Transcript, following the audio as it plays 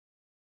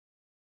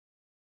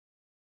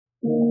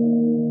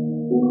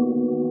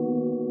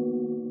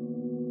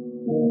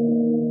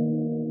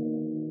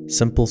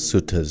Simple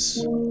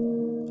Suttas,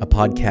 a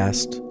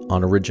podcast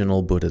on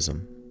original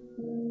Buddhism.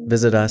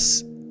 Visit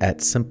us at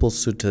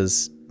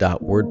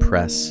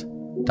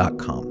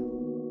simplesuttas.wordpress.com.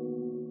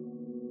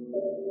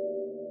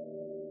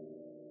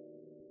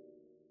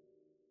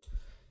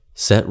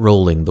 Set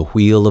rolling the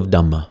wheel of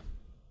Dhamma.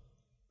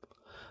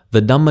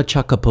 The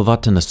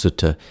Dhammacakkappavattana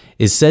Sutta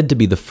is said to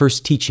be the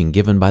first teaching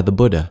given by the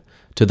Buddha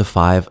to the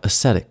 5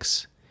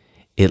 ascetics.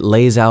 It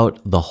lays out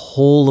the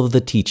whole of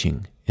the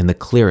teaching in the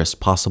clearest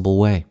possible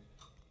way.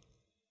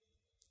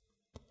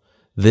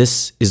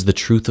 This is the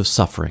truth of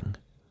suffering.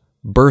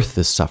 Birth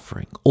is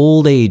suffering,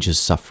 old age is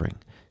suffering,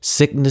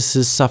 sickness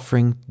is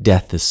suffering,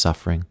 death is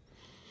suffering.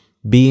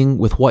 Being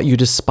with what you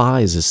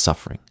despise is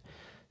suffering.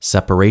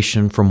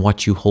 Separation from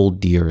what you hold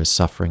dear is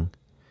suffering.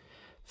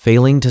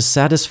 Failing to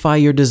satisfy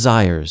your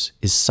desires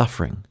is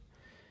suffering.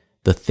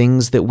 The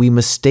things that we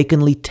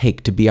mistakenly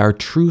take to be our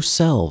true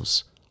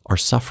selves are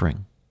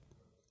suffering.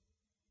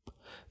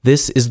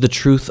 This is the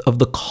truth of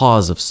the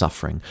cause of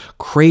suffering.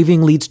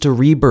 Craving leads to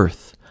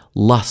rebirth.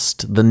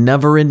 Lust, the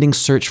never-ending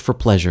search for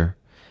pleasure,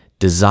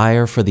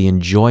 desire for the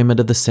enjoyment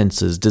of the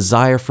senses,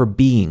 desire for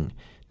being,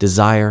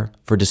 desire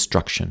for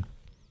destruction.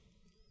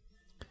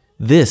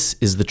 This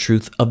is the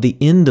truth of the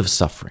end of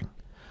suffering,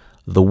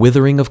 the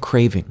withering of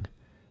craving,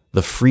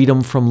 the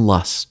freedom from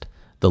lust,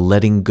 the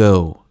letting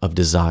go of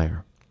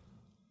desire.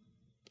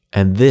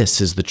 And this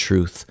is the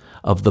truth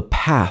of the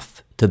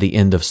path to the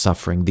end of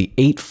suffering, the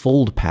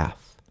eightfold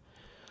path.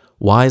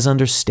 Wise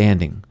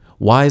understanding,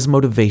 wise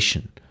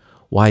motivation,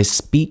 wise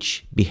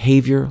speech,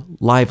 behavior,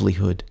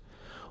 livelihood,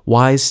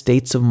 wise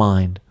states of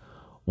mind,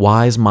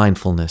 wise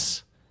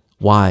mindfulness,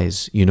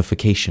 wise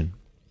unification.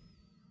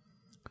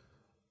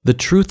 The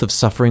truth of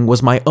suffering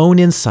was my own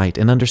insight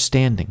and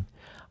understanding.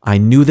 I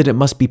knew that it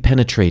must be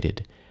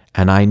penetrated,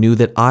 and I knew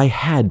that I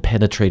had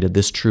penetrated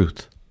this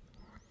truth.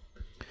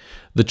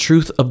 The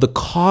truth of the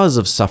cause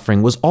of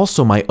suffering was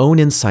also my own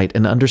insight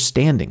and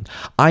understanding.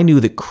 I knew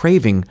that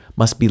craving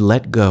must be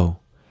let go,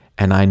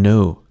 and I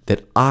know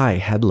that I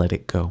had let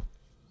it go.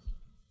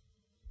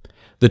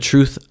 The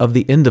truth of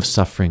the end of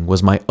suffering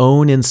was my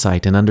own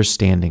insight and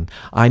understanding.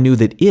 I knew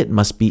that it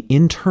must be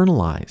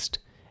internalized,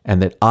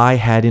 and that I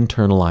had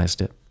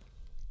internalized it.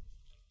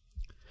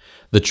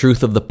 The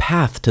truth of the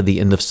path to the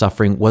end of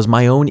suffering was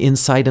my own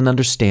insight and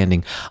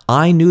understanding.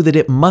 I knew that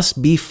it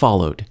must be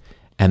followed,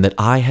 and that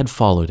I had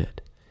followed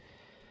it.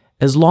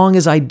 As long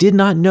as I did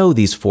not know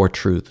these 4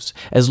 truths,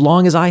 as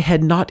long as I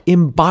had not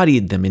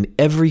embodied them in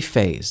every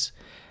phase,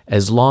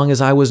 as long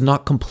as I was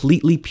not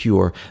completely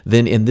pure,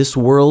 then in this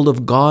world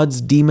of gods,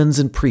 demons,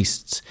 and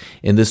priests,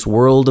 in this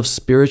world of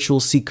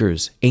spiritual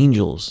seekers,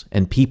 angels,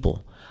 and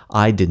people,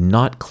 I did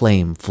not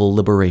claim full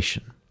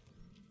liberation.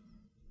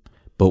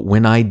 But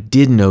when I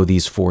did know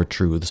these 4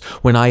 truths,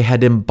 when I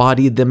had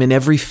embodied them in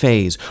every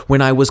phase,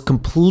 when I was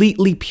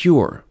completely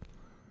pure,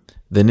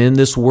 then in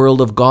this world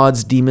of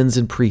gods, demons,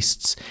 and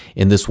priests,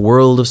 in this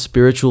world of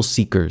spiritual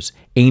seekers,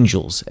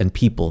 angels, and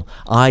people,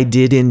 I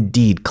did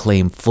indeed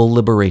claim full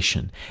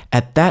liberation.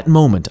 At that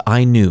moment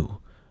I knew,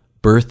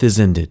 birth is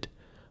ended,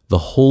 the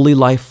holy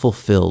life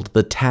fulfilled,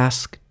 the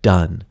task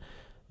done.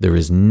 There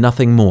is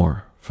nothing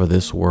more for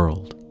this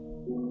world.